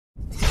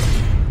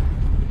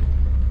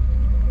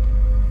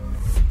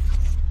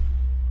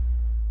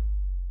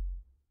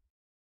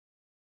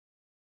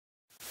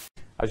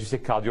as you say,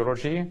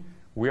 cardiology.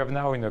 We have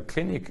now in a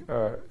clinic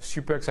a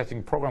super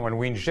exciting program when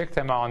we inject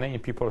mRNA in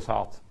people's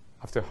heart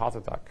after heart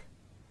attack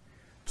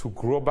to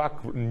grow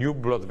back new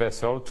blood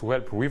vessels to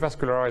help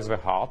revascularize the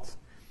heart.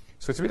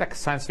 So it's a bit like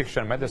science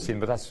fiction medicine,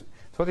 but that's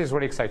what is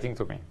really exciting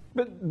to me.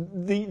 But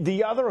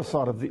the other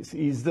side of this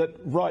is that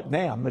right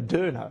now,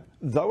 Moderna,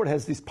 though it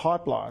has this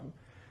pipeline,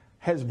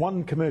 has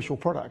one commercial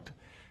product,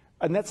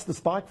 and that's the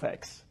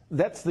Spikevax.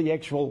 That's the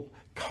actual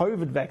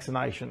COVID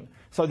vaccination.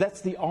 So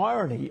that's the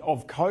irony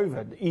of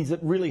COVID, is it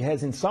really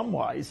has in some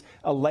ways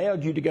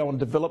allowed you to go and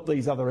develop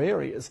these other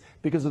areas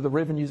because of the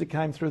revenues that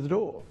came through the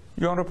door.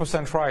 You're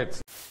 100% right.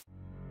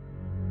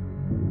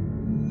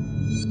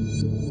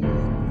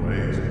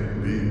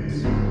 Great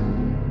beats.